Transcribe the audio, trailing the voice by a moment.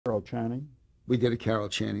Carol Channing. We did a Carol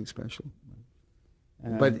Channing special.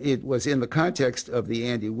 And But it was in the context of the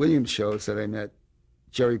Andy Williams shows that I met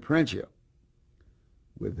Jerry Perenchio,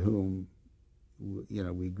 with whom,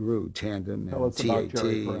 we grew tandem tell and us about TAT.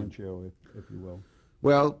 Jerry Perenchio, if you will.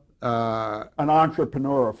 Well, An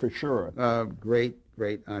entrepreneur for sure. great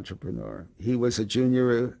entrepreneur. He was a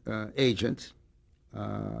junior agent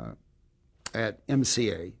at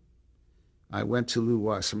MCA. I went to Lew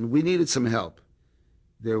Wasserman. We needed some help.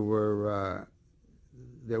 There was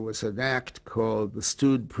an act called The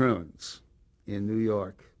Stewed Prunes in New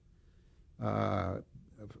York.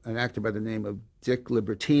 An actor by the name of Dick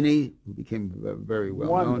Libertini, who became very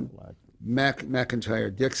well known.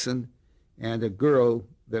 McIntyre Dixon, and a girl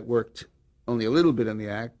that worked only a little bit in the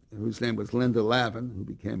act, whose name was Linda Lavin, who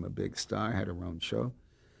became a big star, had her own show.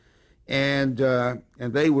 And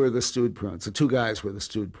they were the Stewed Prunes. The two guys were the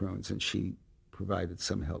Stewed Prunes, and she provided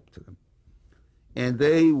some help to them. And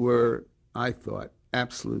they were, I thought,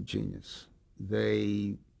 absolute genius.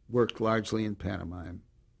 They worked largely in pantomime.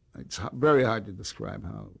 It's very hard to describe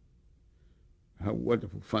how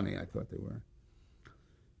wonderful funny I thought they were.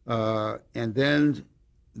 And then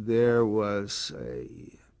there was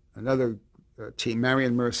another team,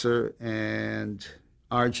 Marion Mercer and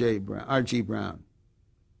R.G. Brown.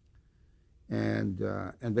 And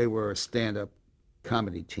they were a stand-up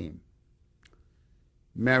comedy team.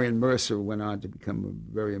 Marion Mercer went on to become a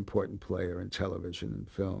very important player in television and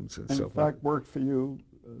films and so forth. In fact, worked for you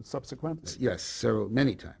subsequently. Yes,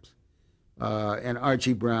 many times. And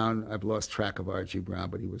R.G. Brown, I've lost track of R.G. Brown,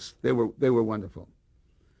 but they were wonderful.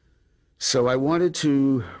 So I wanted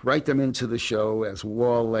to write them into the show as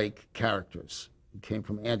Wall Lake characters who came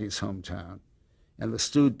from Andy's hometown, and the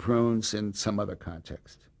Stewed Prunes in some other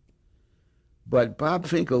context. But Bob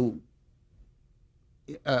Finkel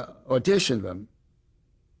auditioned them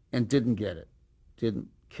and didn't get it, didn't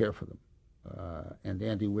care for them, and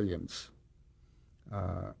Andy Williams.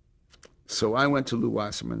 So I went to Lew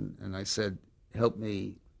Wasserman and I said, help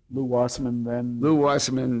me. Lew Wasserman then? Lew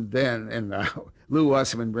Wasserman then and now. Lew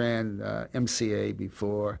Wasserman ran MCA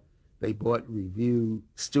before they bought Review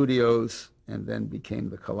Studios and then became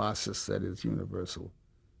the colossus that is Universal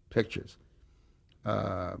Pictures.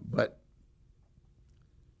 But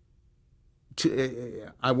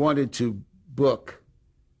I wanted to book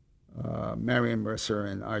Marion Mercer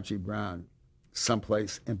and R.G. Brown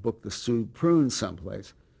someplace and book the Stewed Prunes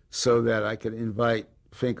someplace so that I could invite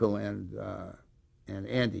Finkel and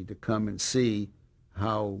Andy to come and see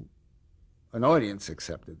how an audience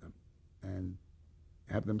accepted them and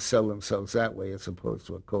have them sell themselves that way as opposed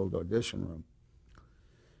to a cold audition room.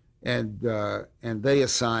 And they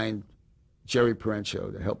assigned Jerry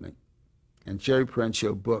Perenchio to help me. And Jerry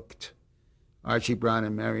Perenchio booked R.G. Brown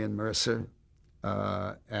and Marion Mercer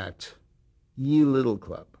at Ye Little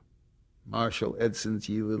Club, Marshall Edson's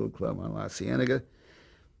Ye Little Club on La Cienega,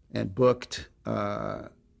 and booked the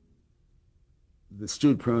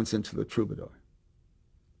Stewed Prunes into the Troubadour.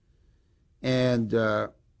 And I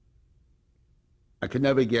could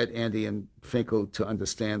never get Andy and Finkel to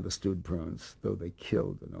understand the Stewed Prunes, though they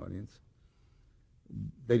killed an audience.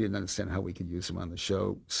 They didn't understand how we could use them on the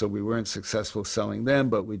show, so we weren't successful selling them,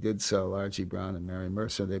 but we did sell R.G. Brown and Marion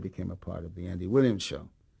Mercer. They became a part of the Andy Williams show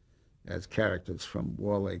as characters from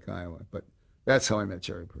Wall Lake, Iowa. But that's how I met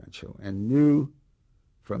Jerry Perenchio, and knew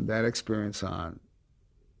from that experience on,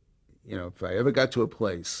 if I ever got to a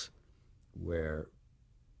place where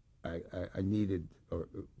I needed, or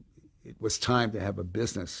it was time to have a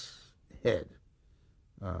business head,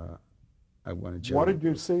 I wanted Jerry. What did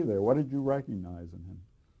you see there? What did you recognize in him?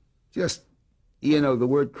 Just, the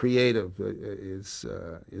word creative is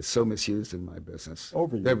so misused in my business.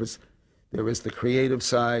 Overused. There is the creative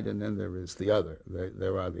side, and then there is the other.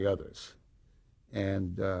 There are the others.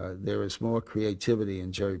 And there is more creativity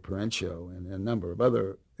in Jerry Perenchio and a number of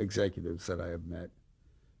other executives that I have met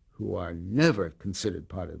who are never considered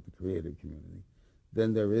part of the creative community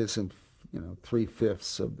than there is in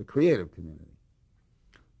 3/5 of the creative community.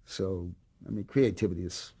 So, creativity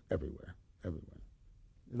is everywhere.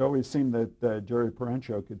 It always seemed that Jerry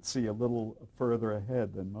Perenchio could see a little further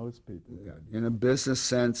ahead than most people. Yeah, in a business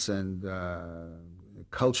sense and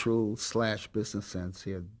cultural/business sense,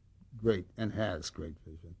 he had great and has great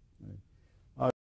vision.